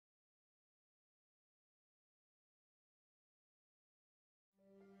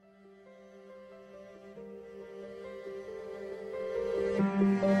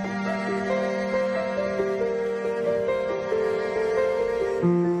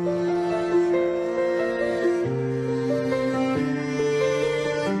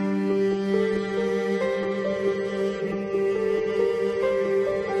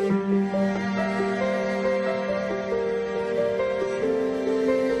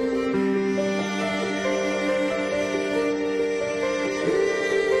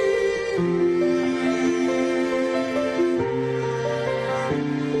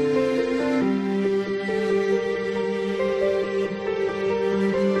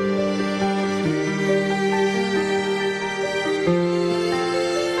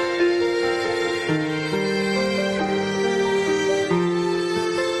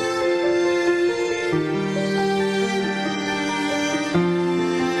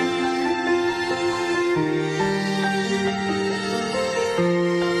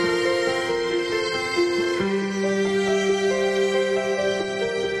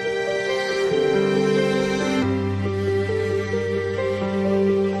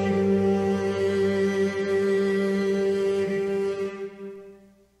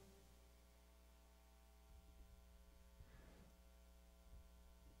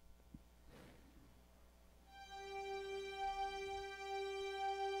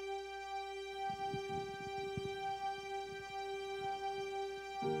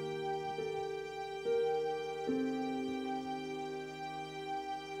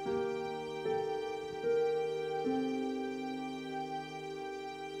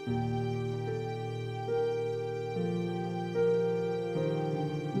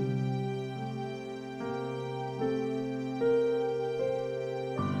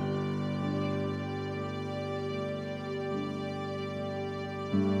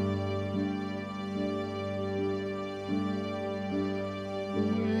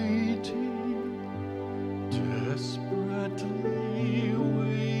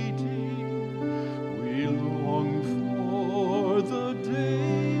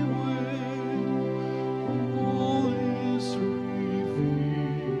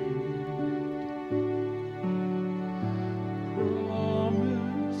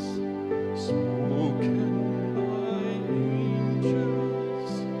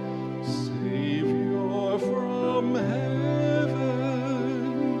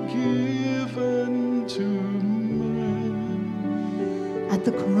At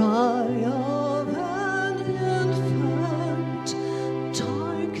the cry of an infant,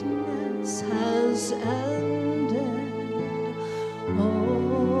 darkness has ended.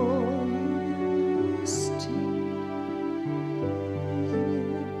 All is still.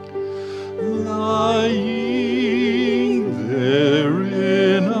 Lying there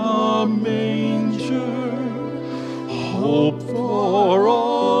in a manger, hope for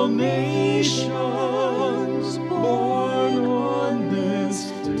all nations, born on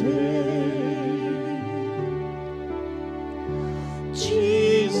this day.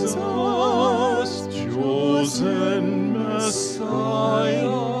 Jesus, chosen Messiah,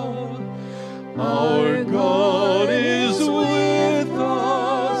 our God is with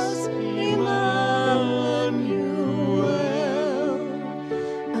us, Emmanuel.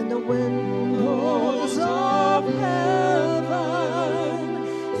 And the windows of heaven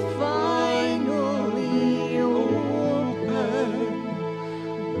finally open.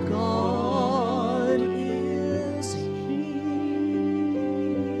 God is here.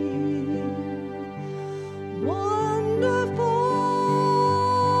 Wonderful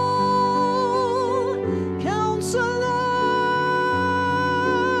Counselor,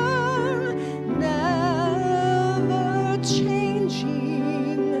 never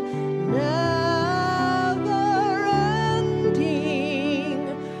changing, never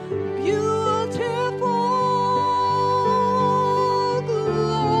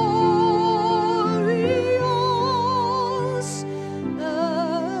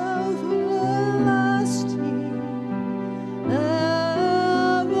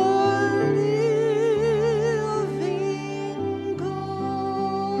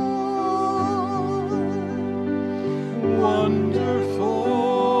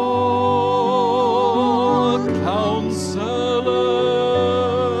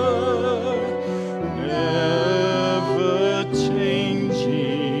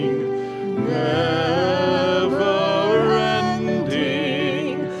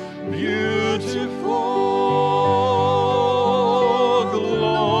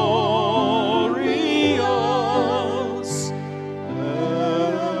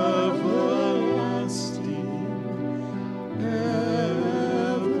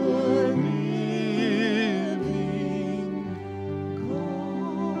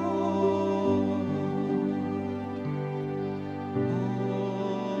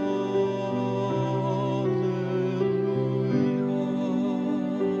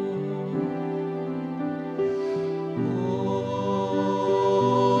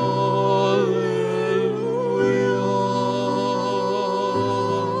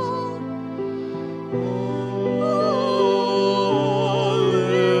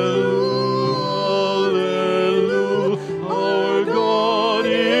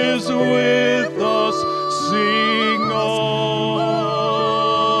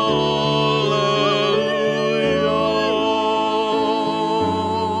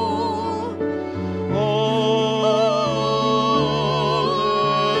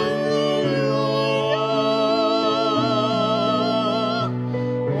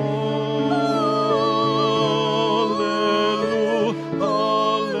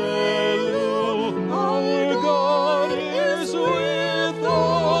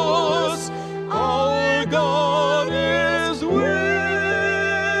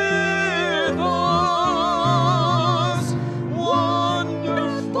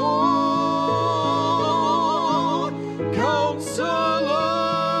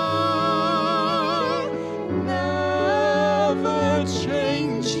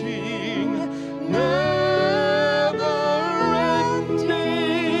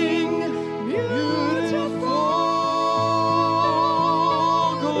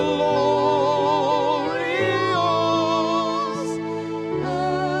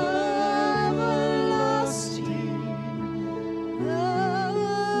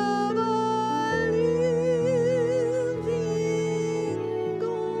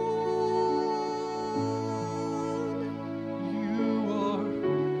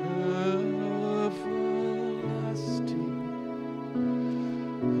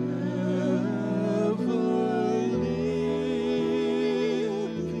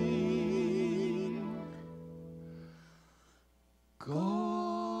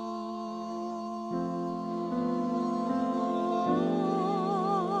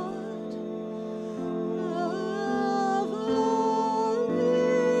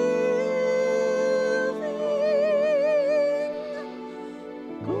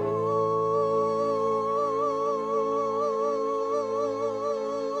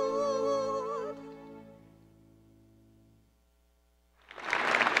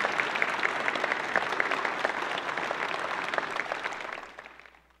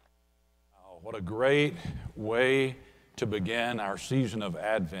great way to begin our season of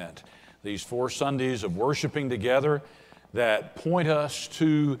Advent. These 4 Sundays of worshiping together that point us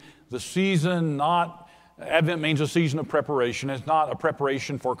to the season. Not Advent means a season of preparation. It's not a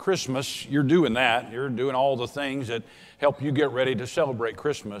preparation for Christmas. You're doing that. You're doing all the things that help you get ready to celebrate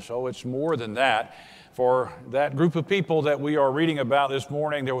Christmas. Oh, it's more than that. For that group of people that we are reading about this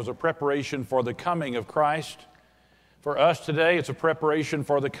morning, there was a preparation for the coming of Christ. For us today, it's a preparation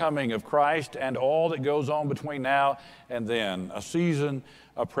for the coming of Christ and all that goes on between now and then, a season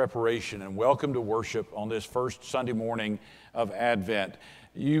of preparation. And welcome to worship on this first Sunday morning of Advent.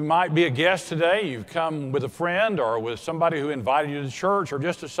 You might be a guest today. You've come with a friend or with somebody who invited you to church or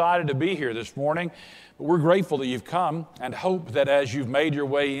just decided to be here this morning. But we're grateful that you've come and hope that as you've made your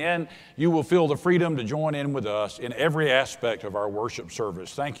way in, you will feel the freedom to join in with us in every aspect of our worship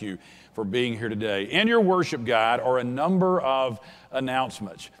service. Thank you for being here today. In your worship guide are a number of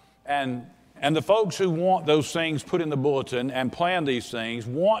announcements. And the folks who want those things put in the bulletin and plan these things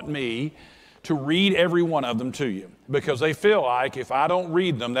want me to read every one of them to you because they feel like if I don't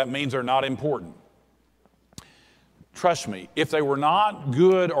read them, that means they're not important. Trust me, if they were not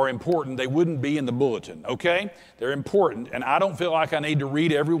good or important, they wouldn't be in the bulletin, okay? They're important, and I don't feel like I need to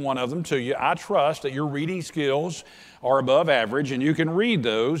read every one of them to you. I trust that your reading skills are above average, and you can read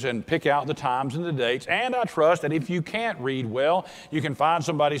those and pick out the times and the dates, and I trust that if you can't read well, you can find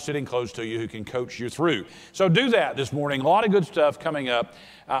somebody sitting close to you who can coach you through. So do that this morning. A lot of good stuff coming up.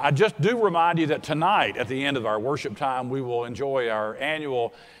 I just do remind you that tonight, at the end of our worship time, we will enjoy our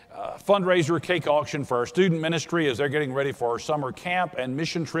annual fundraiser cake auction for our student ministry as they're getting ready for our summer camp and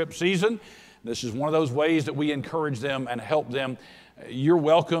mission trip season. This is one of those ways that we encourage them and help them. You're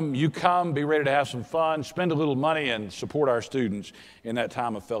welcome. You come, be ready to have some fun, spend a little money, and support our students in that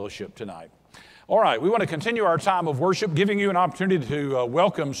time of fellowship tonight. All right, we want to continue our time of worship, giving you an opportunity to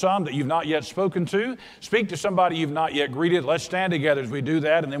welcome some that you've not yet spoken to, speak to somebody you've not yet greeted. Let's stand together as we do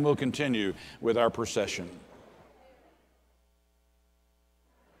that, and then we'll continue with our procession.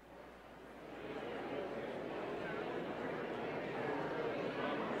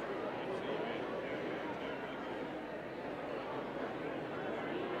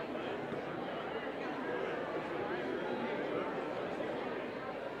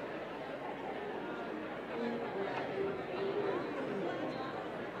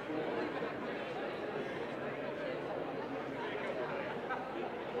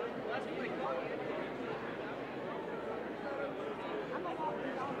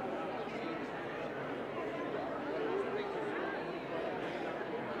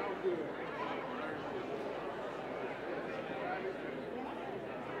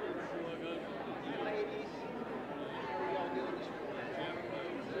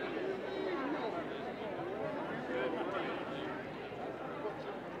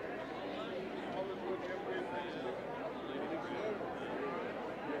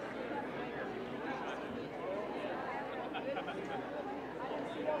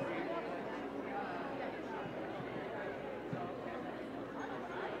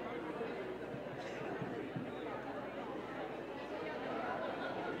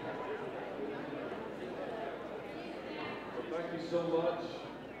 So much.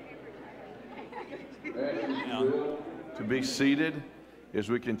 To be seated as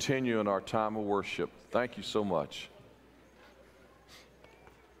we continue in our time of worship. Thank you so much.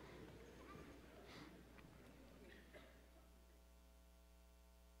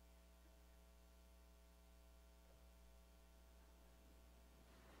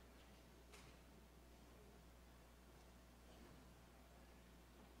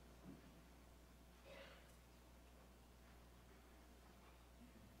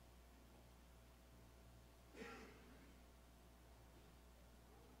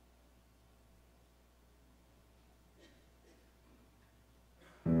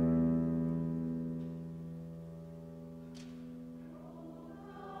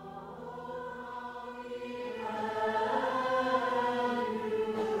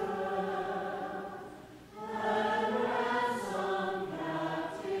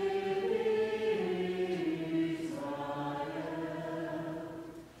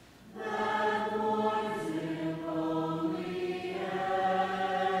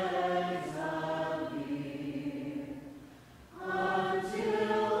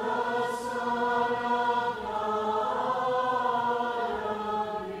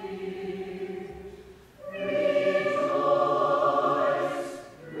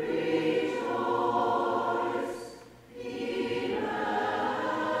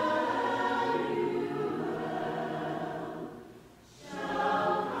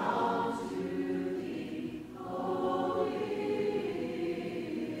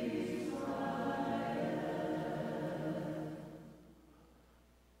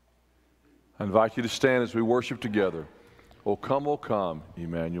 I invite you to stand as we worship together. O come,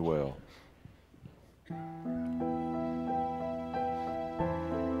 Emmanuel.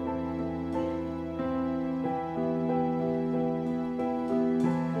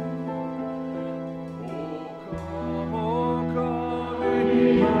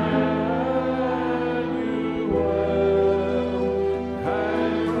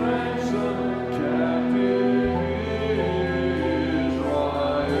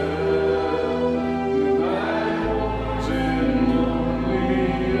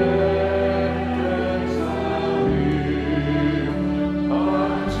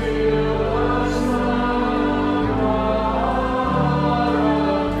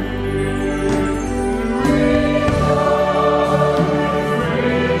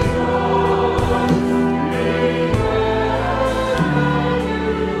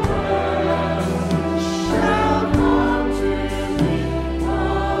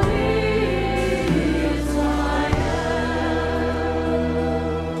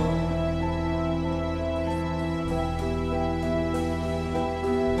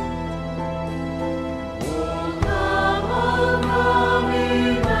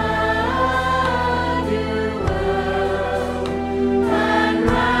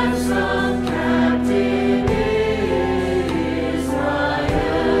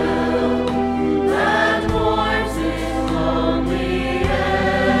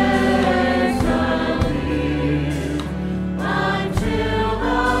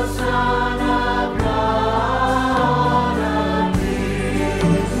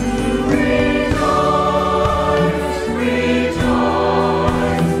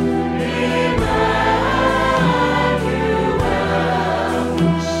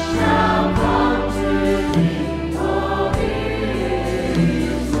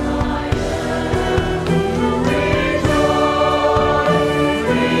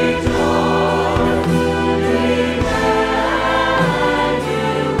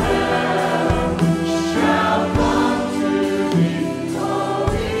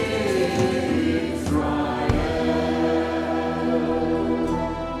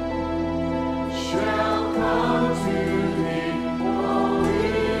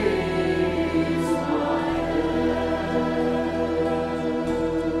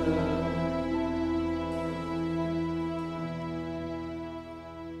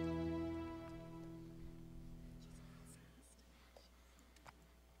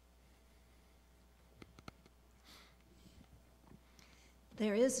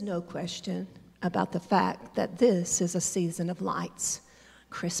 There is no question about the fact that this is a season of lights.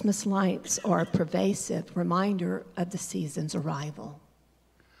 Christmas lights are a pervasive reminder of the season's arrival.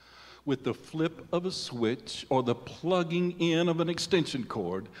 With the flip of a switch or the plugging in of an extension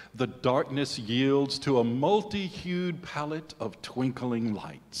cord, the darkness yields to a multi-hued palette of twinkling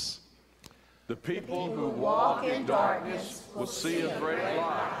lights. The people who walk in darkness will see a great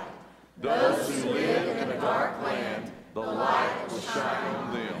light. Those who live in a dark land, the light will shine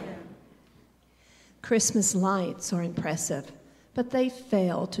on them. Christmas lights are impressive, but they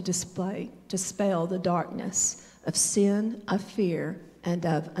fail to dispel the darkness of sin, of fear, and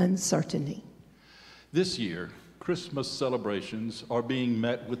of uncertainty. This year, Christmas celebrations are being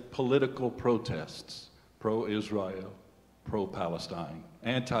met with political protests, pro-Israel, pro-Palestine,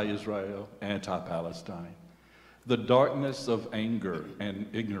 anti-Israel, anti-Palestine. The darkness of anger and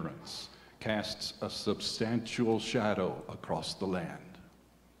ignorance casts a substantial shadow across the land.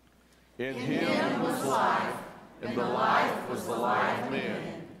 In him was life, and the life was the light of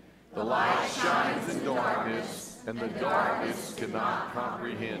men. The light shines in darkness, and the darkness cannot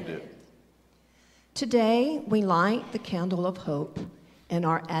comprehend it. Today, we light the candle of hope in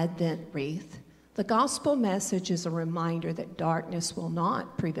our Advent wreath. The gospel message is a reminder that darkness will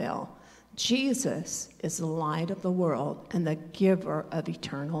not prevail. Jesus is the light of the world and the giver of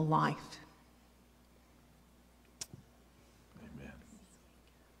eternal life. Amen.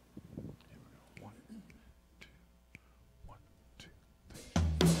 Here we go. 1, 2, 1, 2, 3.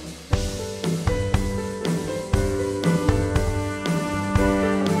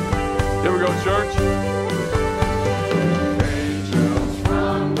 Here we go, church.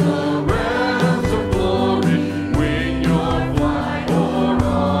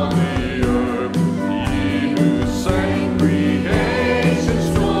 Creation's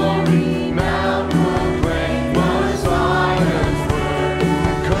story.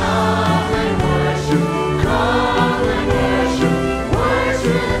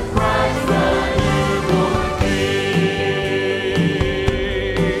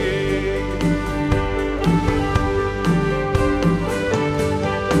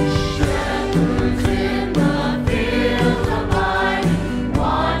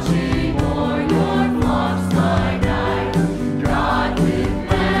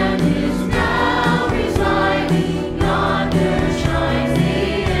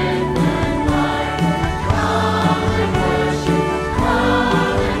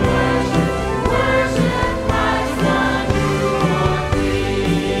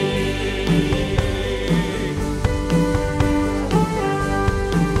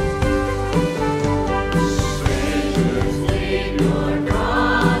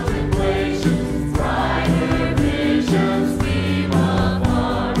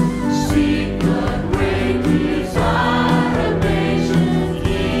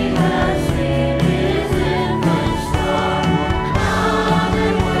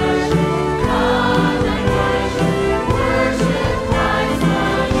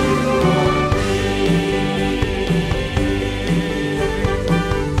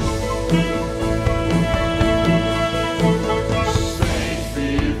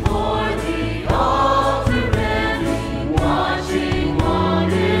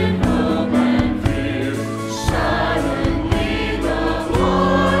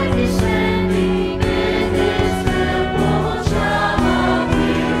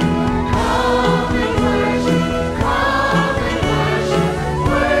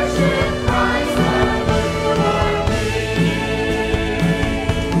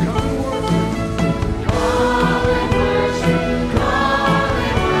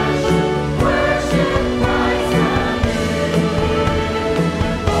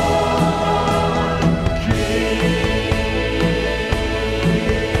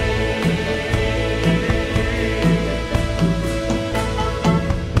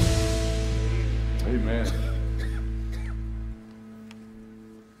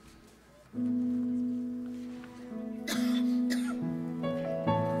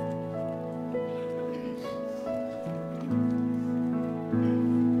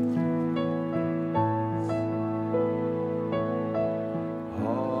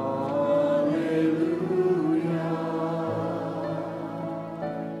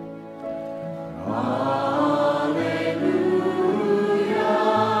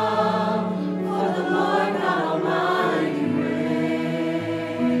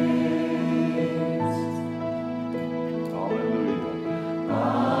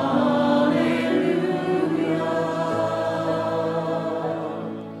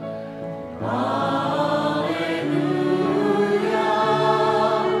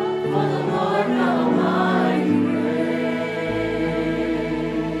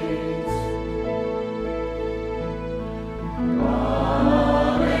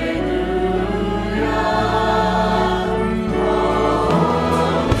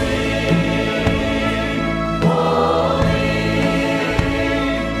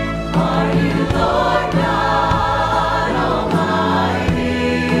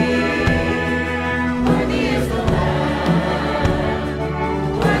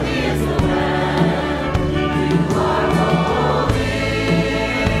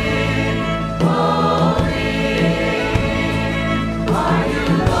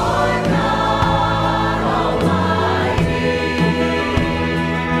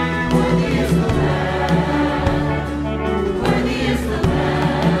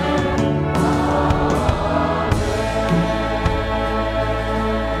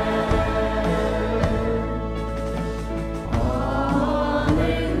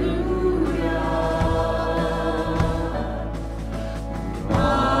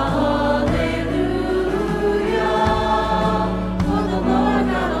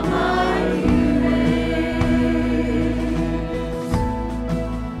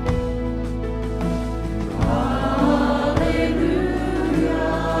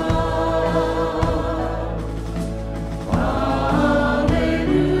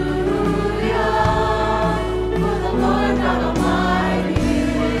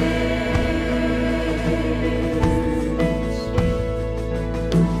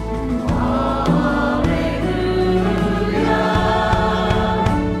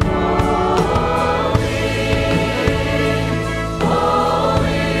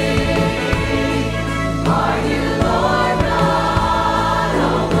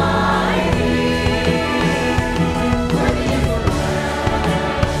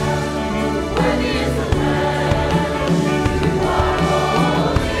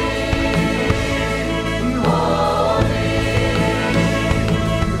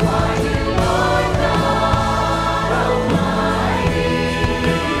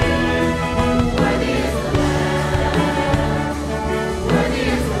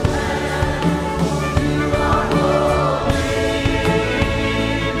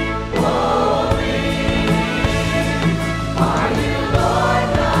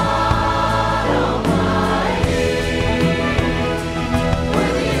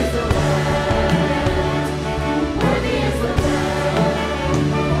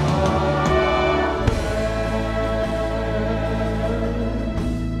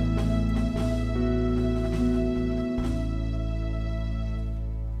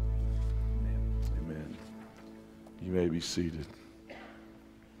 be seated.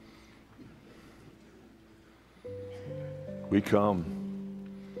 We come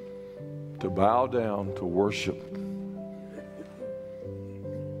to bow down, to worship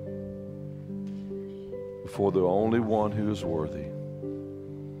before the only one who is worthy.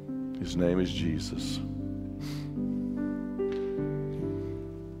 His name is Jesus.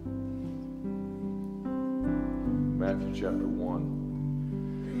 Matthew chapter 1.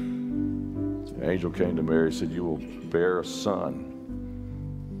 The angel came to Mary and said, "You will bear a son.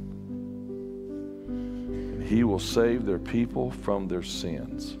 He will save their people from their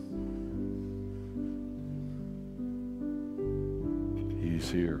sins." He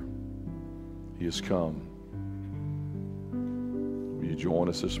is here. He has come. Will you join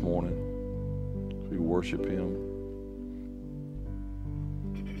us this morning as we worship Him?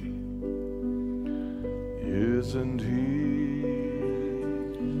 Isn't He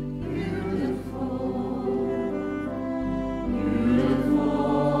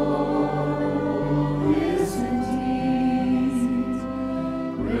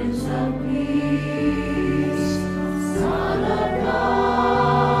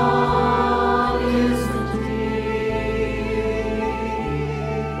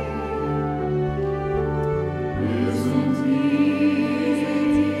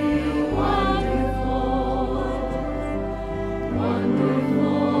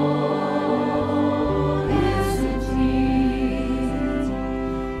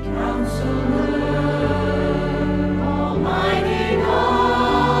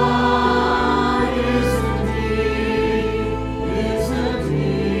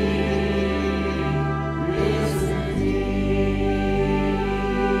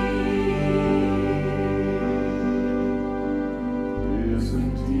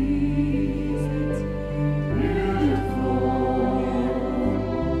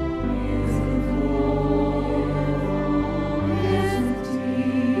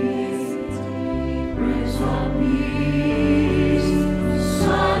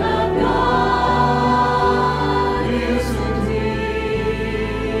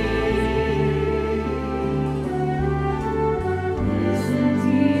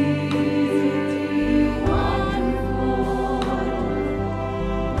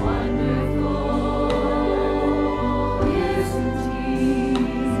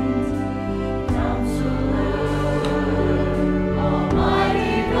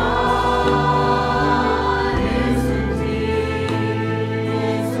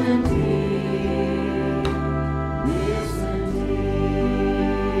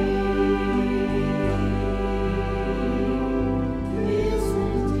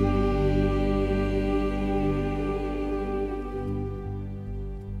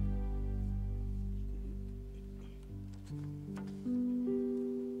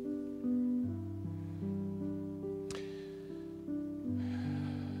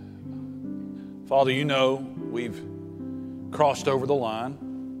Father, you know we've crossed over the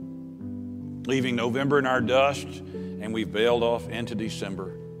line, leaving November in our dust, and we've bailed off into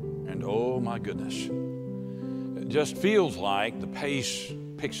December. And oh my goodness, it just feels like the pace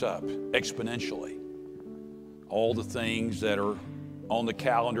picks up exponentially. All the things that are on the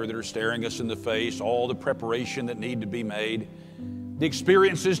calendar that are staring us in the face, all the preparation that need to be made, the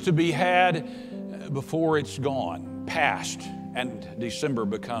experiences to be had before it's gone, past, and December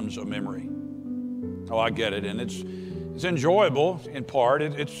becomes a memory. Oh, I get it, and it's enjoyable in part.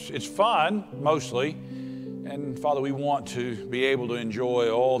 It's fun mostly, and Father, we want to be able to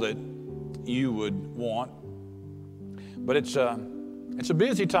enjoy all that you would want. But it's a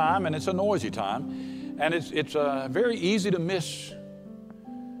busy time and it's a noisy time, and it's very easy to miss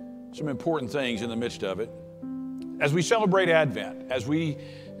some important things in the midst of it. As we celebrate Advent, as we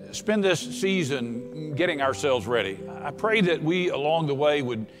spend this season getting ourselves ready, I pray that we along the way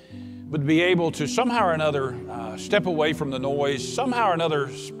would be able to somehow or another step away from the noise, somehow or another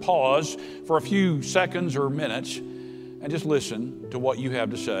pause for a few seconds or minutes and just listen to what you have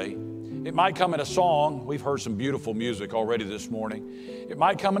to say. It might come in a song. We've heard some beautiful music already this morning. It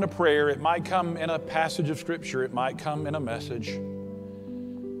might come in a prayer. It might come in a passage of Scripture. It might come in a message.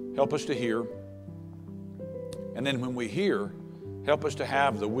 Help us to hear. And then when we hear, help us to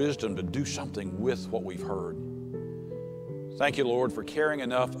have the wisdom to do something with what we've heard. Thank you, Lord, for caring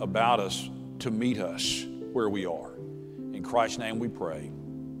enough about us to meet us where we are. In Christ's name we pray.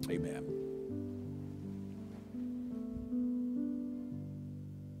 Amen.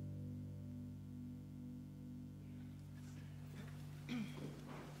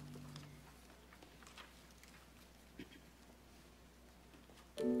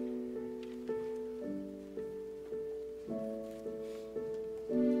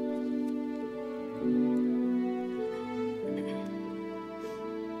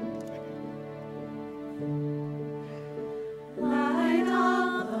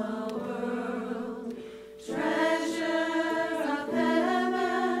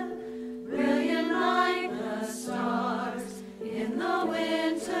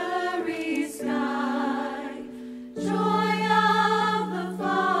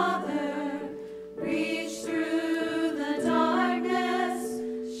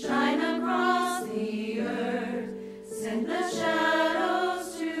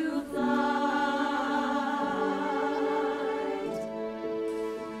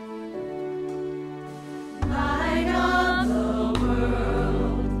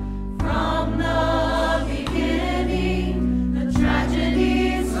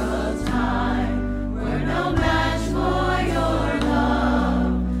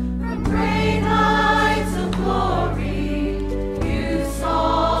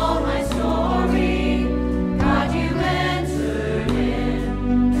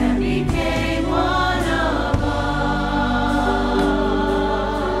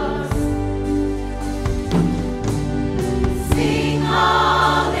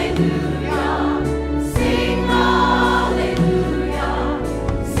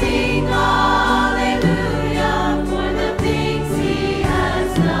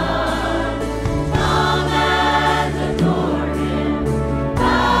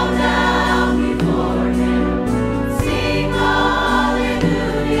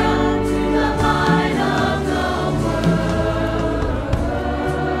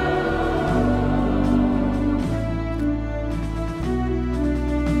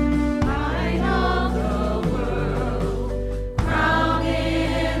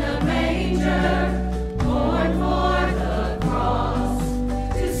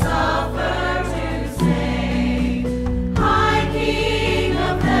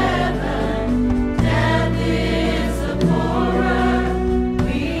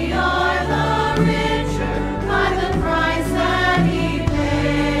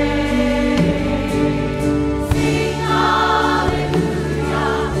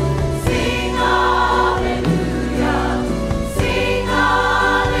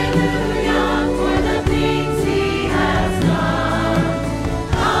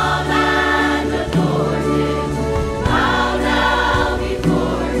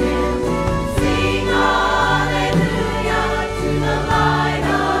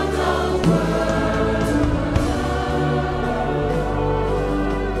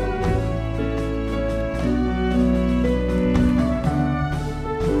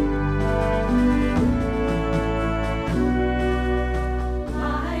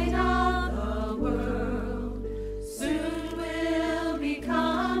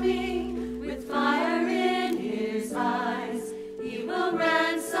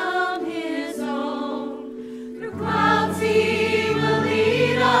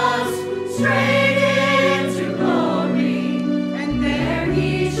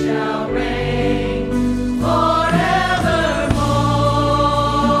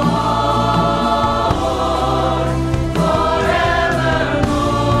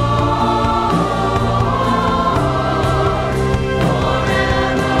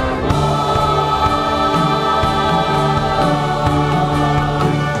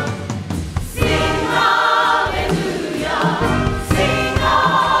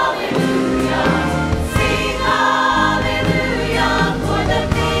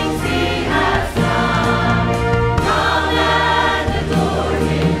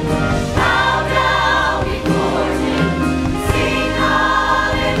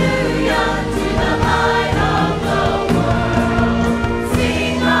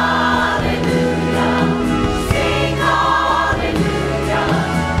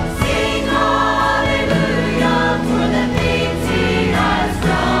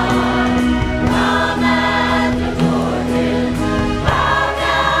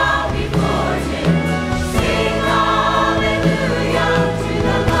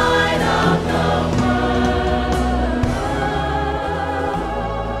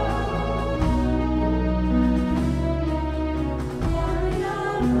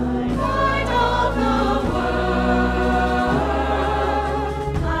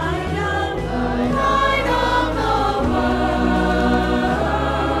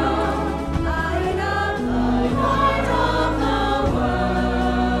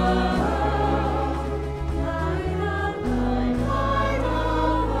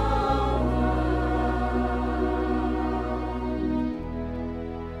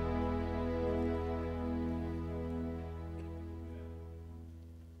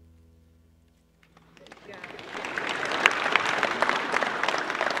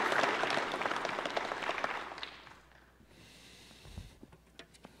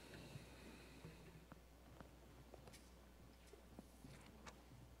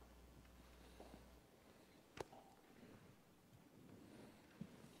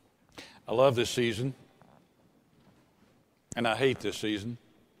 I love this season, and I hate this season.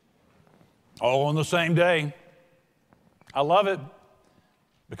 All on the same day. I love it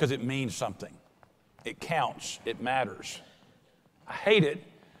because it means something. It counts. It matters. I hate it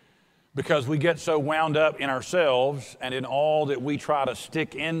because we get so wound up in ourselves and in all that we try to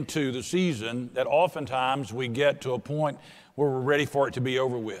stick into the season that oftentimes we get to a point where we're ready for it to be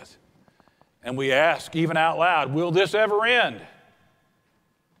over with. And we ask, even out loud, will this ever end?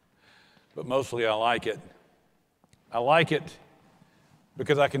 But mostly I like it. I like it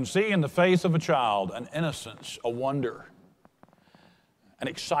because I can see in the face of a child an innocence, a wonder, an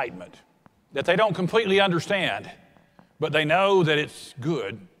excitement that they don't completely understand, but they know that it's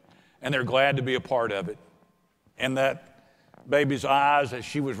good and they're glad to be a part of it. And that baby's eyes as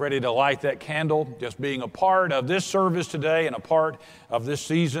she was ready to light that candle, just being a part of this service today and a part of this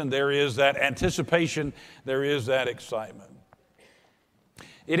season, there is that anticipation, there is that excitement.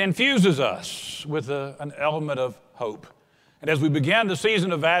 It infuses us with an element of hope. And as we begin the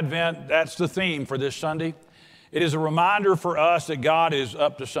season of Advent, that's the theme for this Sunday. It is a reminder for us that God is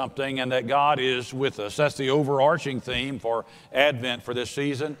up to something and that God is with us. That's the overarching theme for Advent for this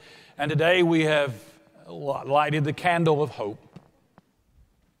season. And today we have lighted the candle of hope.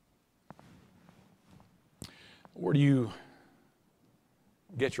 Where do you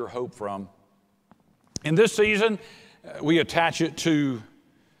get your hope from? In this season, we attach it to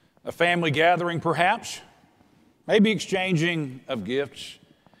a family gathering, perhaps, maybe exchanging of gifts.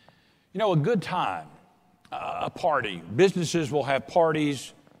 You know, a good time, a party. Businesses will have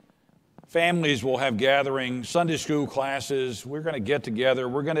parties. Families will have gatherings, Sunday school classes. We're going to get together.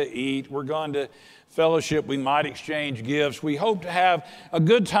 We're going to eat. We're going to fellowship. We might exchange gifts. We hope to have a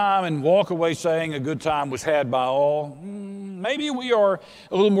good time and walk away saying a good time was had by all. Maybe we are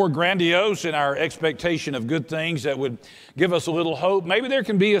a little more grandiose in our expectation of good things that would give us a little hope. Maybe there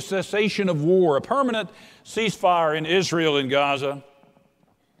can be a cessation of war, a permanent ceasefire in Israel and Gaza.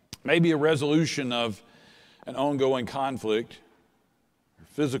 Maybe a resolution of an ongoing conflict,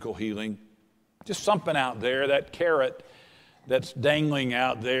 physical healing. Just something out there, that carrot that's dangling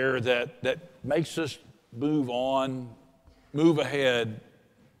out there that makes us move on, move ahead.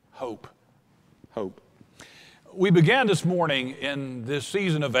 Hope. Hope. We began this morning in this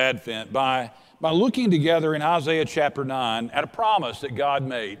season of Advent by looking together in Isaiah chapter 9 at a promise that God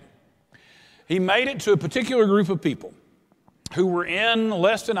made. He made it to a particular group of people who were in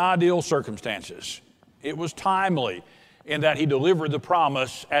less than ideal circumstances. It was timely in that he delivered the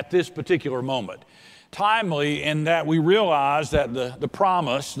promise at this particular moment. Timely in that we realize that the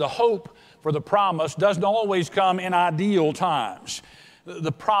promise, the hope for the promise doesn't always come in ideal times.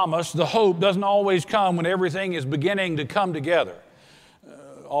 The promise, the hope doesn't always come when everything is beginning to come together.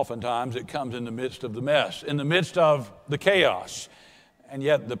 Oftentimes it comes in the midst of the mess, in the midst of the chaos. And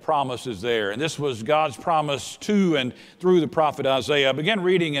yet the promise is there. And this was God's promise to and through the prophet Isaiah. I began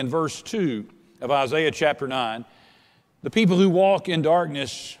reading in verse 2 of Isaiah chapter 9. The people who walk in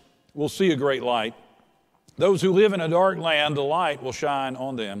darkness will see a great light. Those who live in a dark land, the light will shine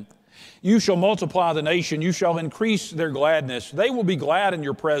on them. You shall multiply the nation. You shall increase their gladness. They will be glad in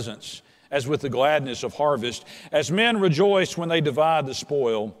your presence, as with the gladness of harvest, as men rejoice when they divide the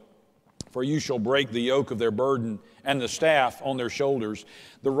spoil. For you shall break the yoke of their burden and the staff on their shoulders,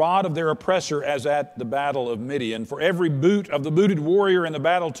 the rod of their oppressor as at the battle of Midian. For every boot of the booted warrior in the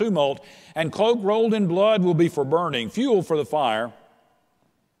battle tumult and cloak rolled in blood will be for burning, fuel for the fire.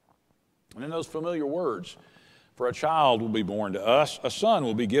 And in those familiar words, for a child will be born to us, a son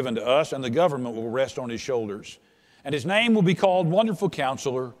will be given to us, and the government will rest on his shoulders. And his name will be called Wonderful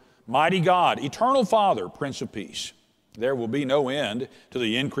Counselor, Mighty God, Eternal Father, Prince of Peace. There will be no end to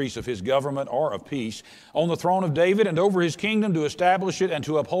the increase of his government or of peace on the throne of David and over his kingdom, to establish it and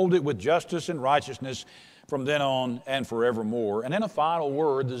to uphold it with justice and righteousness from then on and forevermore. And in a final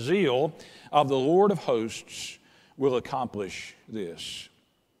word, the zeal of the Lord of hosts will accomplish this.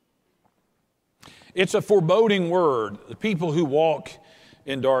 It's a foreboding word. The people who walk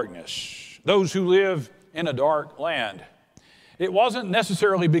in darkness, those who live in a dark land. It wasn't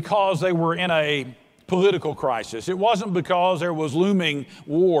necessarily because they were in a political crisis. It wasn't because there was looming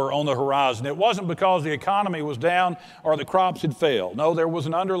war on the horizon. It wasn't because the economy was down or the crops had failed. No, there was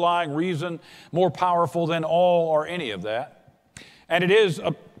an underlying reason more powerful than all or any of that. And it is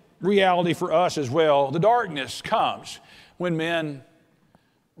a reality for us as well. The darkness comes when men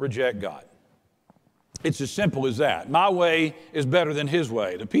reject God. It's as simple as that. My way is better than his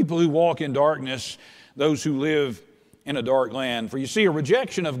way. The people who walk in darkness, those who live in a dark land. For you see, a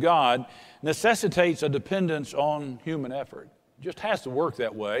rejection of God necessitates a dependence on human effort. It just has to work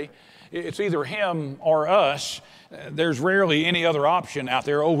that way. It's either him or us. There's rarely any other option out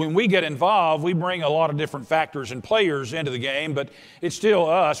there. Oh, when we get involved, we bring a lot of different factors and players into the game, but it's still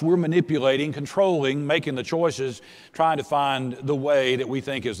us. We're manipulating, controlling, making the choices, trying to find the way that we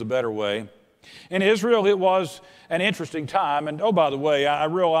think is the better way. In Israel, it was an interesting time. And oh, by the way, I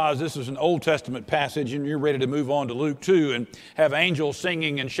realize this is an Old Testament passage and you're ready to move on to Luke 2 and have angels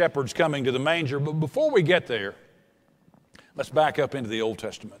singing and shepherds coming to the manger. But before we get there, let's back up into the Old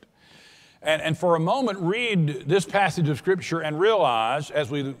Testament. And for a moment, read this passage of Scripture and realize,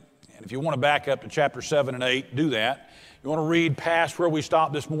 and if you want to back up to chapter 7 and 8, do that. You want to read past where we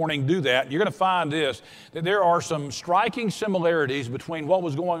stopped this morning, do that. You're going to find this, that there are some striking similarities between what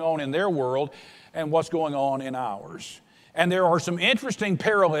was going on in their world and what's going on in ours. And there are some interesting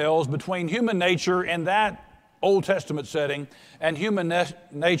parallels between human nature in that Old Testament setting and human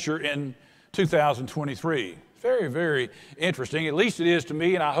nature in 2023. Very, very interesting. At least it is to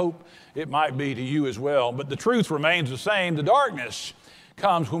me, and I hope it might be to you as well. But the truth remains the same. The darkness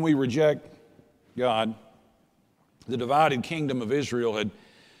comes when we reject God. The divided kingdom of Israel had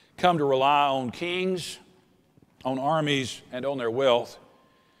come to rely on kings, on armies, and on their wealth.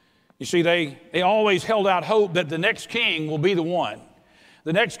 You see, they always held out hope that the next king will be the one.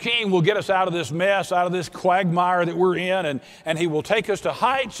 The next king will get us out of this mess, out of this quagmire that we're in, and he will take us to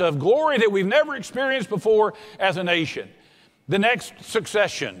heights of glory that we've never experienced before as a nation. The next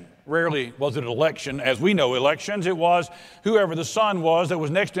succession, rarely was it an election as we know elections, it was whoever the son was that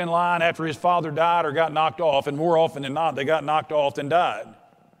was next in line after his father died or got knocked off, and more often than not, they got knocked off than died.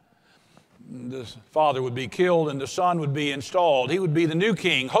 The father would be killed and the son would be installed. He would be the new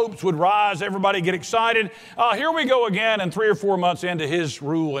king. Hopes would rise. Everybody get excited. Here we go again. And 3 or 4 months into his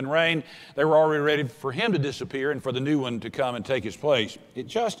rule and reign, they were already ready for him to disappear and for the new one to come and take his place. It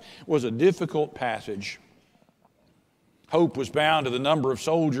just was a difficult passage. Hope was bound to the number of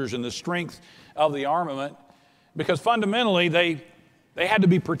soldiers and the strength of the armament because fundamentally they had to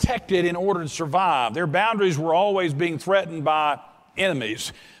be protected in order to survive. Their boundaries were always being threatened by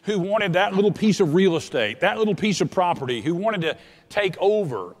enemies who wanted that little piece of real estate, that little piece of property, who wanted to take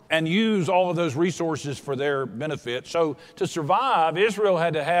over and use all of those resources for their benefit. So to survive, Israel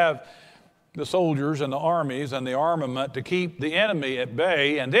had to have the soldiers and the armies and the armament to keep the enemy at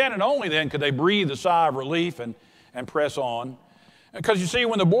bay. And then and only then could they breathe a sigh of relief and press on. Because you see,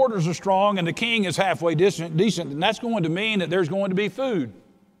 when the borders are strong and the king is halfway decent, and that's going to mean that there's going to be food,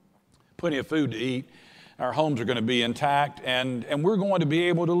 plenty of food to eat. Our homes are going to be intact, and we're going to be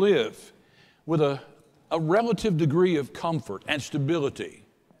able to live with a relative degree of comfort and stability.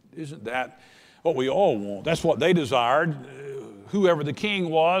 Isn't that what we all want? That's what they desired, whoever the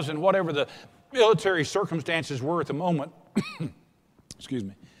king was and whatever the military circumstances were at the moment. Excuse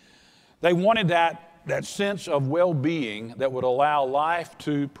me. They wanted that sense of well-being that would allow life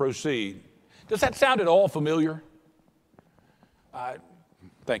to proceed. Does that sound at all familiar?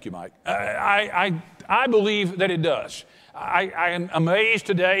 Thank you, Mike. I believe that it does. I am amazed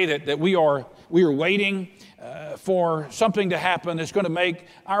today that we are waiting for something to happen that's going to make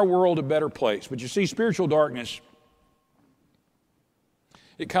our world a better place. But you see, spiritual darkness,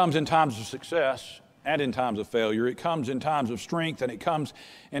 it comes in times of success and in times of failure. It comes in times of strength and it comes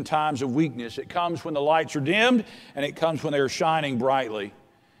in times of weakness. It comes when the lights are dimmed and it comes when they are shining brightly.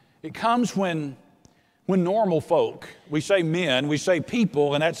 It comes when normal folk, we say men, we say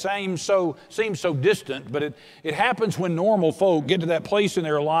people, and that seems so distant, but it happens when normal folk get to that place in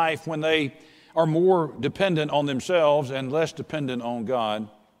their life when they are more dependent on themselves and less dependent on God.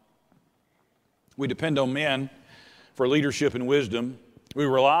 We depend on men for leadership and wisdom. We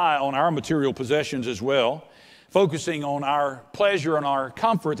rely on our material possessions as well. Focusing on our pleasure and our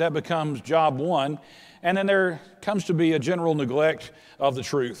comfort, that becomes job one. And then there comes to be a general neglect of the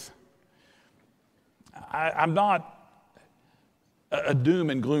truth. I'm not a doom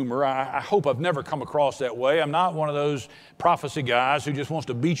and gloomer. I hope I've never come across that way. I'm not one of those prophecy guys who just wants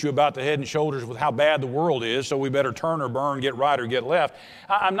to beat you about the head and shoulders with how bad the world is, so we better turn or burn, get right or get left.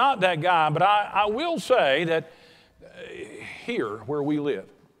 I'm not that guy, but I will say that here where we live,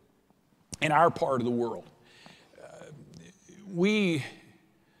 in our part of the world, we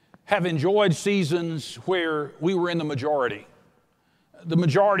have enjoyed seasons where we were in the majority. The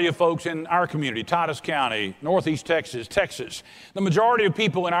majority of folks in our community, Titus County, Northeast Texas, the majority of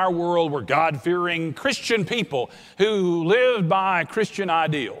people in our world were God-fearing Christian people who lived by Christian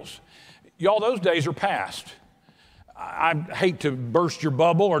ideals. Y'all, those days are past. I hate to burst your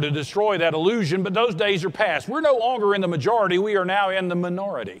bubble or to destroy that illusion, but those days are past. We're no longer in the majority. We are now in the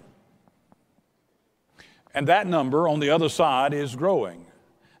minority. And that number on the other side is growing.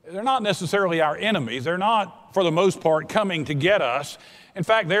 They're not necessarily our enemies. They're not, for the most part, coming to get us. In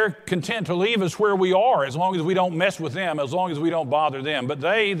fact, they're content to leave us where we are as long as we don't mess with them, as long as we don't bother them. But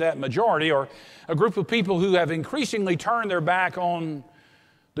they, that majority, are a group of people who have increasingly turned their back on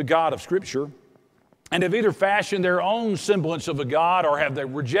the God of Scripture and have either fashioned their own semblance of a God or have they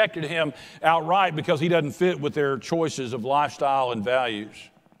rejected him outright because he doesn't fit with their choices of lifestyle and values.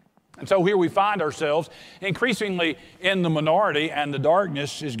 And so here we find ourselves increasingly in the minority, and the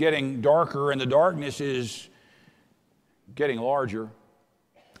darkness is getting darker and the darkness is getting larger,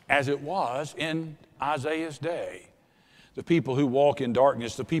 as it was in Isaiah's day. The people who walk in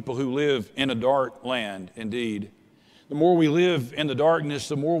darkness, the people who live in a dark land, indeed. The more we live in the darkness,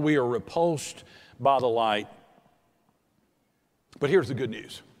 the more we are repulsed by the light. But here's the good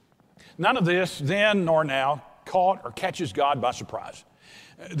news. None of this, then nor now, caught or catches God by surprise.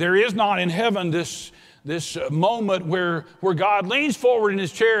 There is not in heaven this moment where God leans forward in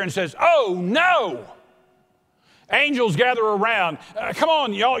his chair and says, "Oh, no!" Angels gather around. Come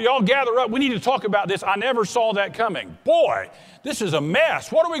on, y'all gather up. We need to talk about this. I never saw that coming. Boy, this is a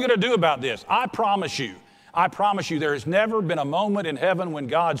mess. What are we going to do about this? I promise you, there has never been a moment in heaven when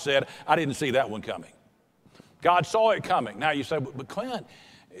God said, "I didn't see that one coming." God saw it coming. Now you say, but Clint,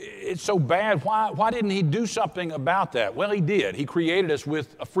 it's so bad. Why didn't he do something about that? Well, he did. He created us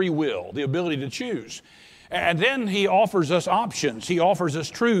with a free will, the ability to choose. And then he offers us options. He offers us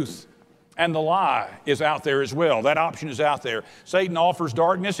truth. And the lie is out there as well. That option is out there. Satan offers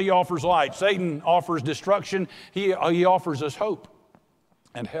darkness. He offers light. Satan offers destruction. He offers us hope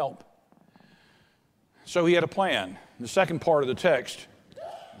and help. So he had a plan. The second part of the text,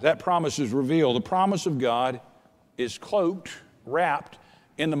 that promise is revealed. The promise of God is cloaked, wrapped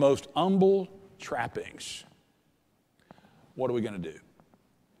in the most humble trappings. What are we going to do?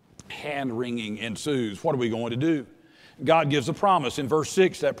 Hand-wringing ensues. What are we going to do? God gives a promise. In verse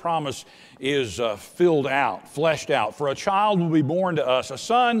 6, that promise is filled out, fleshed out. For a child will be born to us, a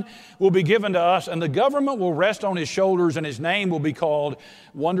son will be given to us, and the government will rest on his shoulders, and his name will be called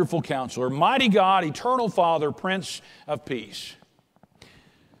Wonderful Counselor, Mighty God, Eternal Father, Prince of Peace.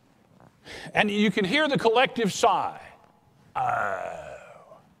 And you can hear the collective sigh.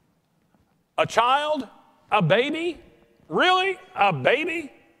 A child? A baby? Really? A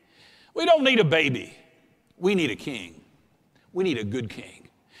baby? We don't need a baby. We need a king. We need a good king.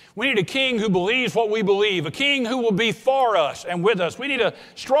 We need a king who believes what we believe, a king who will be for us and with us. We need a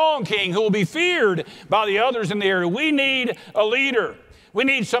strong king who will be feared by the others in the area. We need a leader. We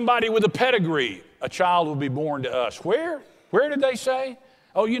need somebody with a pedigree. A child will be born to us. Where? Where did they say?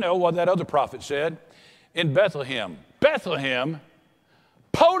 Oh, you know what that other prophet said. In Bethlehem. Bethlehem,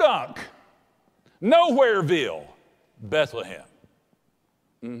 Podunk, Nowhereville, Bethlehem.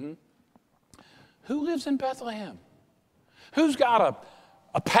 Who lives in Bethlehem? Who's got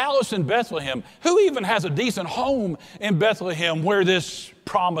a palace in Bethlehem? Who even has a decent home in Bethlehem where this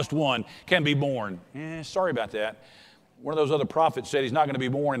promised one can be born? Sorry about that. One of those other prophets said he's not going to be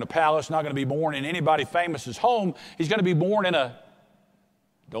born in a palace, not going to be born in anybody famous's home. He's going to be born in a,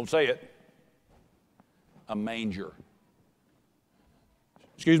 don't say it, a manger.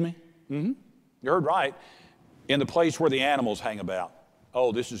 Excuse me? You heard right. In the place where the animals hang about.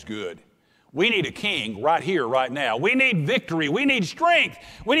 Oh, this is good. We need a king right here, right now. We need victory. We need strength.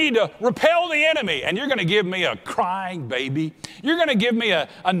 We need to repel the enemy. And you're going to give me a crying baby. You're going to give me a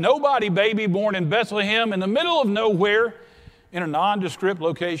nobody baby born in Bethlehem in the middle of nowhere in a nondescript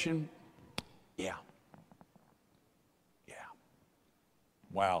location. Yeah.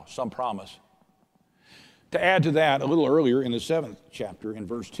 Wow, some promise. To add to that, a little earlier in the 7th chapter, in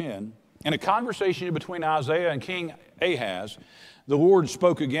verse 10, in a conversation between Isaiah and King Ahaz, the Lord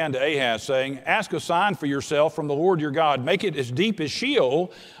spoke again to Ahaz, saying, "Ask a sign for yourself from the Lord your God. Make it as deep as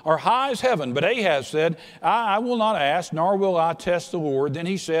Sheol or high as heaven." But Ahaz said, I will not ask, nor will I test the Lord. Then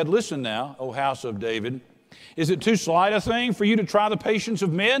he said, "Listen now, O house of David. Is it too slight a thing for you to try the patience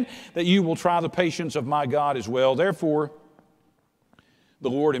of men, that you will try the patience of my God as well? Therefore, the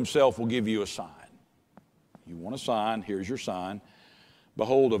Lord himself will give you a sign. You want a sign? Here's your sign.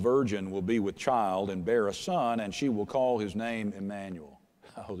 Behold, a virgin will be with child and bear a son, and she will call his name Emmanuel.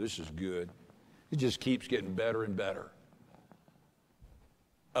 Oh, this is good. It just keeps getting better and better.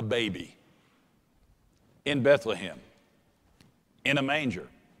 A baby in Bethlehem, in a manger.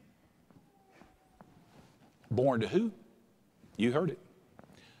 Born to who? You heard it.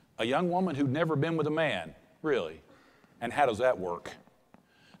 A young woman who'd never been with a man, really. And how does that work?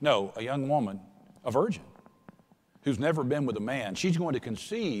 No, a young woman, a virgin, who's never been with a man. She's going to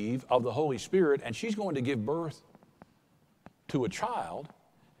conceive of the Holy Spirit, and she's going to give birth to a child,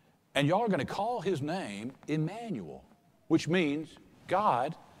 and y'all are going to call his name Emmanuel, which means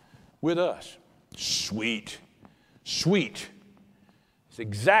God with us. Sweet, sweet. It's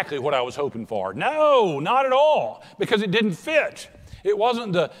exactly what I was hoping for. No, not at all, because it didn't fit. It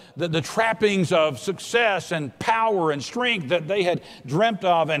wasn't the trappings of success and power and strength that they had dreamt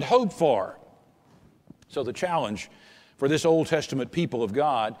of and hoped for. So the challenge for this Old Testament people of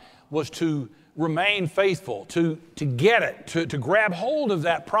God was to remain faithful, to get it, to grab hold of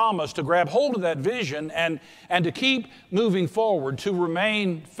that promise, to grab hold of that vision, and to keep moving forward, to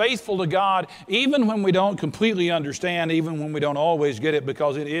remain faithful to God, even when we don't completely understand, even when we don't always get it,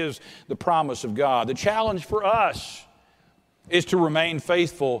 because it is the promise of God. The challenge for us is to remain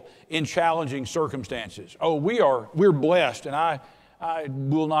faithful in challenging circumstances. Oh, we're blessed, and I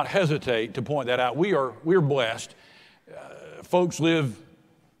will not hesitate to point that out. We're blessed. Folks live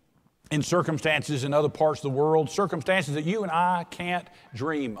in circumstances in other parts of the world, circumstances that you and I can't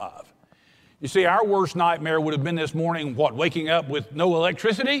dream of. You see, our worst nightmare would have been this morning, waking up with no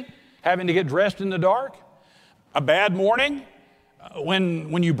electricity, having to get dressed in the dark. A bad morning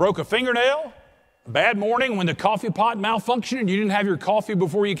when you broke a fingernail. A bad morning when the coffee pot malfunctioned and you didn't have your coffee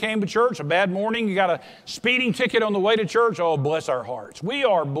before you came to church. A bad morning, you got a speeding ticket on the way to church. Oh, bless our hearts. We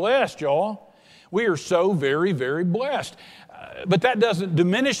are blessed, y'all. We are so very, very blessed. But that doesn't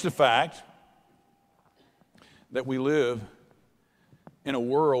diminish the fact that we live in a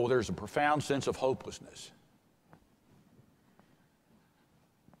world where there's a profound sense of hopelessness.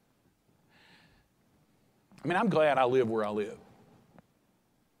 I mean, I'm glad I live where I live.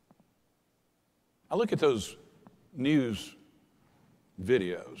 I look at those news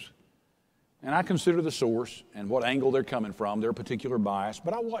videos, and I consider the source and what angle they're coming from, their particular bias,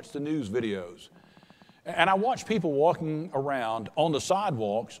 but I watch the news videos. And I watch people walking around on the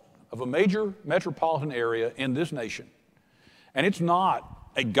sidewalks of a major metropolitan area in this nation. And it's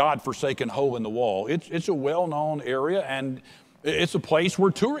not a God-forsaken hole in the wall. It's a well-known area, and it's a place where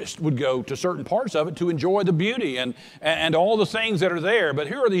tourists would go to certain parts of it to enjoy the beauty and all the things that are there. But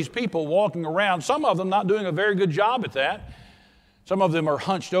here are these people walking around, some of them not doing a very good job at that. Some of them are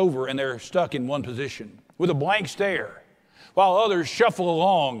hunched over and they're stuck in one position with a blank stare, while others shuffle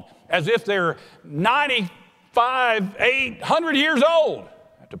along as if they're 95, 100 years old.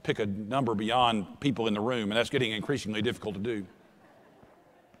 I have to pick a number beyond people in the room, and that's getting increasingly difficult to do.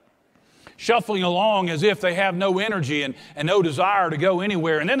 Shuffling along as if they have no energy and no desire to go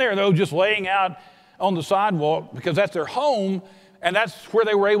anywhere. And then there are those just laying out on the sidewalk because that's their home, and that's where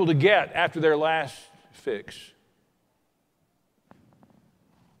they were able to get after their last fix.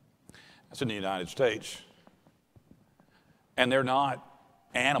 That's in the United States. And they're not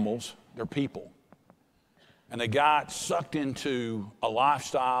animals, they're people. And they got sucked into a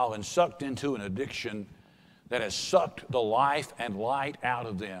lifestyle and sucked into an addiction that has sucked the life and light out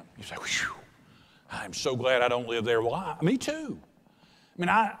of them. You say, whew, I'm so glad I don't live there. Well, me too. I mean,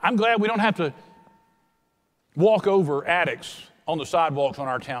 I'm glad we don't have to walk over addicts on the sidewalks on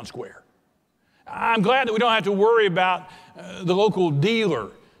our town square. I'm glad that we don't have to worry about the local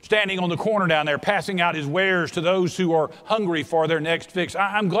dealer standing on the corner down there passing out his wares to those who are hungry for their next fix.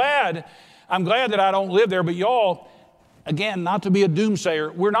 I'm glad that I don't live there, but y'all, again, not to be a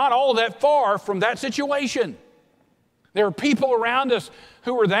doomsayer, we're not all that far from that situation. There are people around us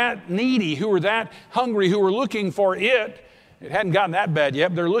who are that needy, who are that hungry, who are looking for it. It hadn't gotten that bad yet,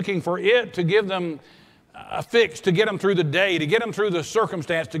 but they're looking for it to give them a fix, to get them through the day, to get them through the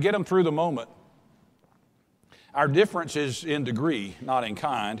circumstance, to get them through the moment. Our difference is in degree, not in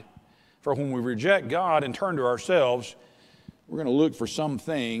kind. For when we reject God and turn to ourselves, we're going to look for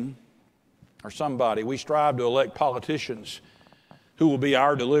something or somebody. We strive to elect politicians who will be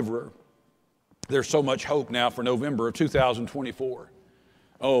our deliverer. There's so much hope now for November of 2024.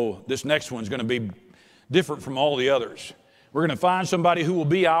 Oh, this next one's going to be different from all the others. We're going to find somebody who will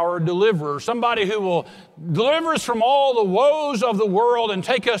be our deliverer, somebody who will deliver us from all the woes of the world and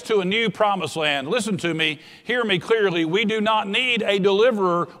take us to a new promised land. Listen to me, hear me clearly. We do not need a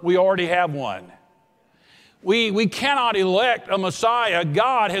deliverer. We already have one. We cannot elect a Messiah.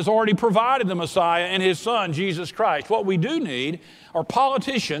 God has already provided the Messiah in His Son, Jesus Christ. What we do need are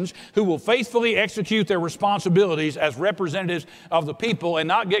politicians who will faithfully execute their responsibilities as representatives of the people and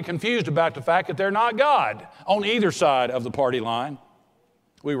not get confused about the fact that they're not God on either side of the party line.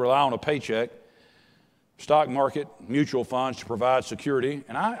 We rely on a paycheck, stock market, mutual funds to provide security,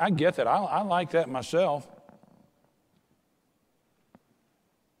 and I get that. I like that myself.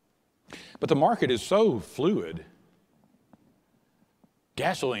 But the market is so fluid.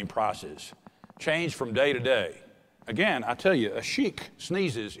 Gasoline prices change from day to day. Again, I tell you, a sheik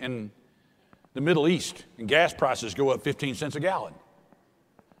sneezes in the Middle East and gas prices go up 15 cents a gallon.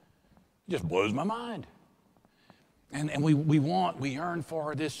 It just blows my mind. And we yearn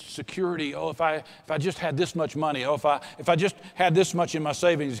for this security. Oh, if I just had this much money. Oh, if I just had this much in my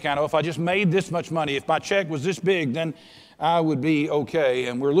savings account. Oh, if I just made this much money. If my check was this big, then I would be okay.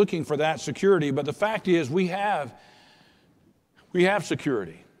 And we're looking for that security. But the fact is, we have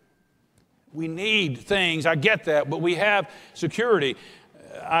security. We need things. I get that, but we have security.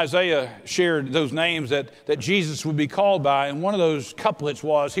 Isaiah shared those names that Jesus would be called by, and one of those couplets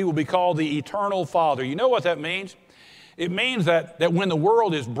was, He will be called the Eternal Father. You know what that means? It means that when the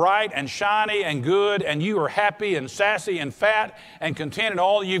world is bright and shiny and good and you are happy and sassy and fat and content in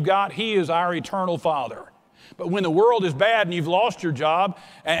all that you've got, He is our eternal Father. But when the world is bad and you've lost your job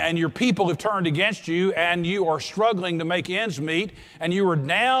and your people have turned against you and you are struggling to make ends meet and you are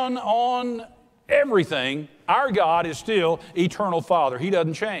down on everything, our God is still eternal Father. He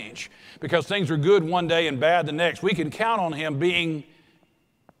doesn't change because things are good one day and bad the next. We can count on Him being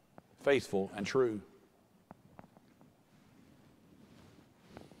faithful and true.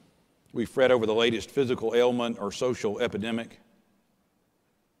 We fret over the latest physical ailment or social epidemic.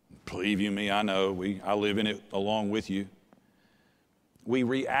 Believe you me, I know. I live in it along with you. We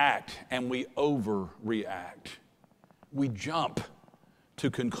react and we overreact. We jump to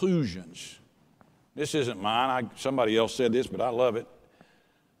conclusions. This isn't mine. Somebody else said this, but I love it.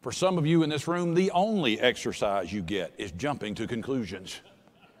 For some of you in this room, the only exercise you get is jumping to conclusions.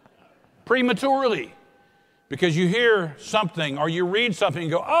 Prematurely. Because you hear something or you read something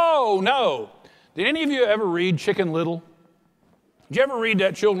and go, oh, no. Did any of you ever read Chicken Little? Did you ever read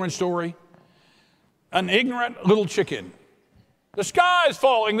that children's story? An ignorant little chicken. The sky is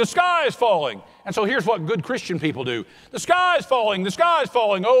falling, the sky is falling. And so here's what good Christian people do. The sky is falling, the sky is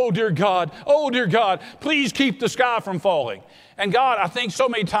falling. Oh, dear God, please keep the sky from falling. And God, I think so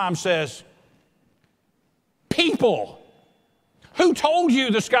many times says, people, who told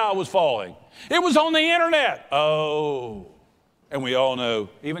you the sky was falling? It was on the internet. Oh, and we all know,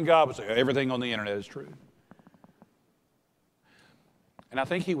 even God would say, everything on the internet is true. And I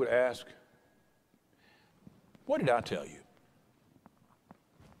think He would ask, what did I tell you?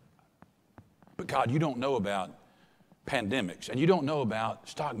 But God, you don't know about pandemics, and you don't know about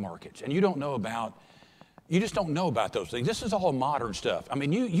stock markets, and you just don't know about those things. This is all modern stuff. I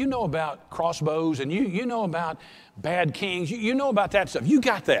mean, you know about crossbows, and you know about bad kings. You know about that stuff. You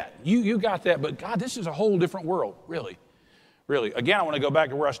got that. You got that. But God, this is a whole different world, really. Really. Again, I want to go back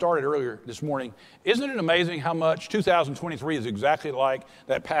to where I started earlier this morning. Isn't it amazing how much 2023 is exactly like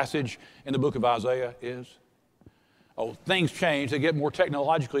that passage in the book of Isaiah is? Oh, things change. They get more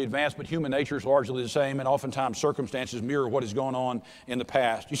technologically advanced, but human nature is largely the same, and oftentimes circumstances mirror what has gone on in the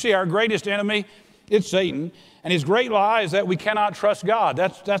past. You see, our greatest enemy, it's Satan, and his great lie is that we cannot trust God.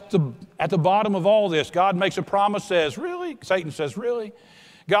 That's at the bottom of all this. God makes a promise, says, really? Satan says, really?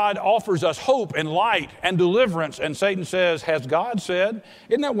 God offers us hope and light and deliverance, and Satan says, has God said?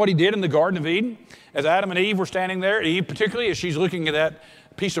 Isn't that what he did in the Garden of Eden? As Adam and Eve were standing there, Eve particularly, as she's looking at that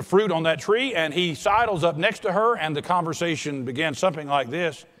piece of fruit on that tree, and he sidles up next to her, and the conversation begins something like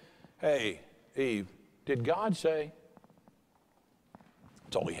this. Hey, Eve, did God say?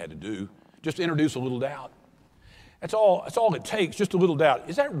 That's all he had to do. Just introduce a little doubt. That's all it takes, just a little doubt.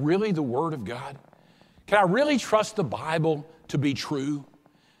 Is that really the Word of God? Can I really trust the Bible to be true?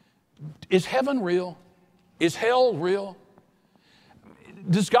 Is heaven real? Is hell real?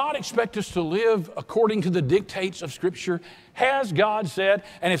 Does God expect us to live according to the dictates of Scripture? Has God said?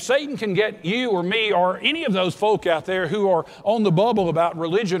 And if Satan can get you or me or any of those folk out there who are on the bubble about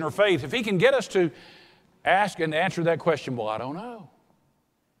religion or faith, if he can get us to ask and answer that question, well, I don't know.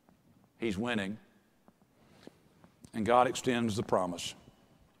 He's winning. And God extends the promise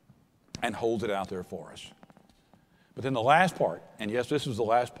and holds it out there for us. But then the last part, and yes, this is the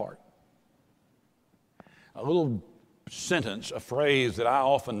last part, a little sentence, a phrase that I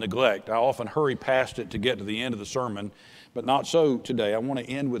often neglect. I often hurry past it to get to the end of the sermon, but not so today. I want to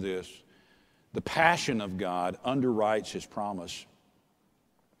end with this. The passion of God underwrites his promise.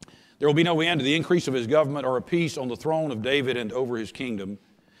 There will be no end to the increase of his government or a peace on the throne of David and over his kingdom,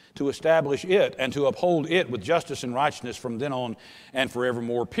 to establish it and to uphold it with justice and righteousness from then on and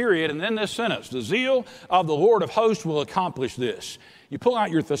forevermore, period. And then this sentence, the zeal of the Lord of hosts will accomplish this. You pull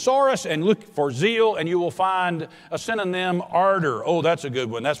out your thesaurus and look for zeal, and you will find a synonym, ardor. Oh, that's a good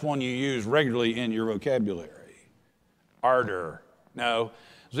one. That's one you use regularly in your vocabulary. Ardor. No.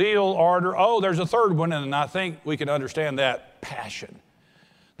 Zeal, ardor. Oh, there's a third one, and I think we can understand that. Passion.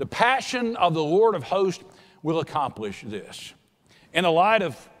 The passion of the Lord of hosts will accomplish this. In the light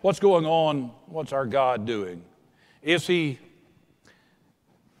of what's going on, what's our God doing? Is he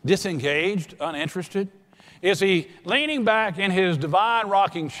disengaged, uninterested? Is he leaning back in his divine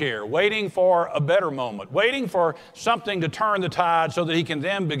rocking chair, waiting for a better moment, waiting for something to turn the tide so that he can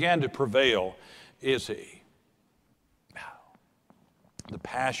then begin to prevail? Is he? No. The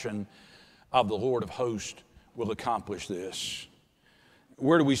passion of the Lord of hosts will accomplish this.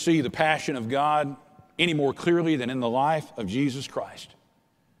 Where do we see the passion of God any more clearly than in the life of Jesus Christ?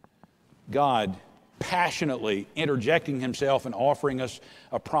 God passionately interjecting himself and offering us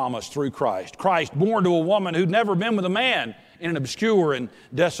a promise through Christ. Christ born to a woman who'd never been with a man in an obscure and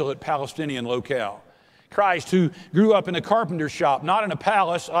desolate Palestinian locale. Christ who grew up in a carpenter shop, not in a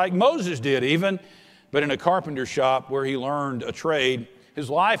palace like Moses did even, but in a carpenter shop where he learned a trade. His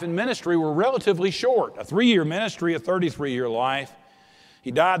life and ministry were relatively short, a 3-year ministry, a 33-year life.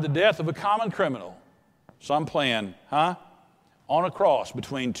 He died the death of a common criminal. Some plan, huh? On a cross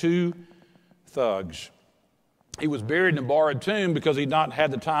between two thugs. He was buried in a borrowed tomb because he'd not had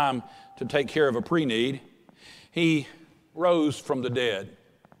the time to take care of a pre-need. He rose from the dead.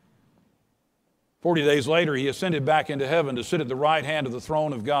 40 days later, he ascended back into heaven to sit at the right hand of the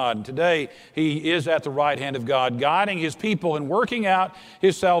throne of God. And today, he is at the right hand of God, guiding his people and working out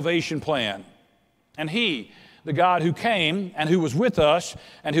his salvation plan. And he, the God who came and who was with us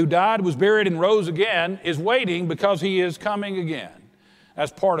and who died, was buried, and rose again, is waiting because he is coming again.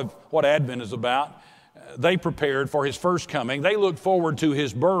 That's part of what Advent is about. They prepared for his first coming. They looked forward to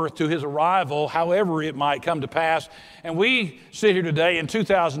his birth, to his arrival, however it might come to pass. And we sit here today in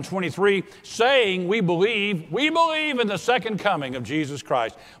 2023 saying we believe in the second coming of Jesus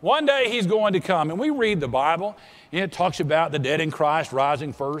Christ. One day he's going to come. And we read the Bible, and it talks about the dead in Christ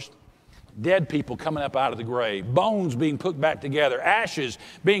rising first. Dead people coming up out of the grave, bones being put back together, ashes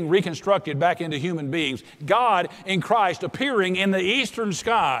being reconstructed back into human beings, God in Christ appearing in the eastern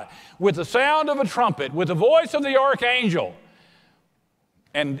sky with the sound of a trumpet, with the voice of the archangel.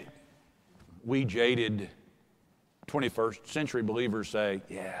 And we jaded 21st century believers say,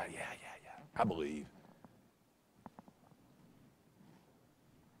 yeah, I believe.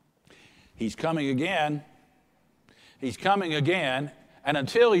 He's coming again. He's coming again. And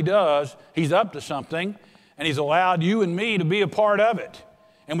until he does, he's up to something, and he's allowed you and me to be a part of it.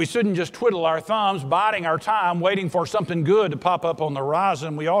 And we shouldn't just twiddle our thumbs, biding our time, waiting for something good to pop up on the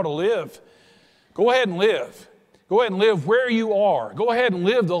horizon. We ought to live. Go ahead and live. Go ahead and live where you are. Go ahead and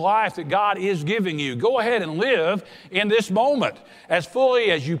live the life that God is giving you. Go ahead and live in this moment as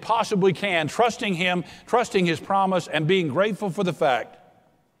fully as you possibly can, trusting him, trusting his promise, and being grateful for the fact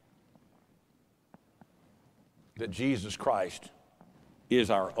that Jesus Christ is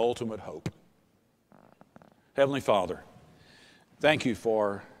our ultimate hope. Heavenly Father, thank you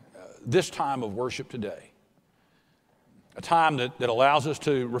for this time of worship today. A time that allows us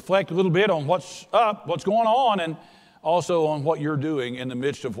to reflect a little bit on what's up, what's going on, and also on what you're doing in the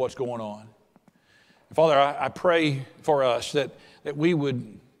midst of what's going on. Father, I pray for us that we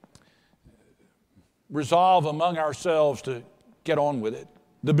would resolve among ourselves to get on with it.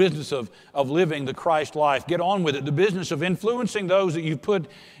 The business of living the Christ life. Get on with it. The business of influencing those that you've put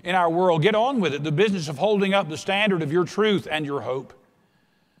in our world. Get on with it. The business of holding up the standard of your truth and your hope.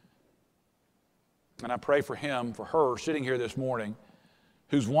 And I pray for him, for her, sitting here this morning,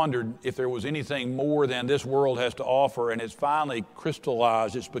 who's wondered if there was anything more than this world has to offer, and it's finally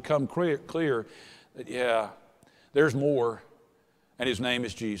crystallized. It's become clear that, yeah, there's more, and his name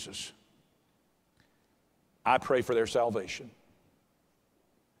is Jesus. I pray for their salvation,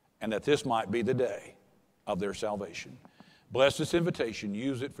 and that this might be the day of their salvation. Bless this invitation.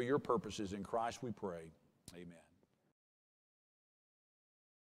 Use it for your purposes. In Christ we pray. Amen.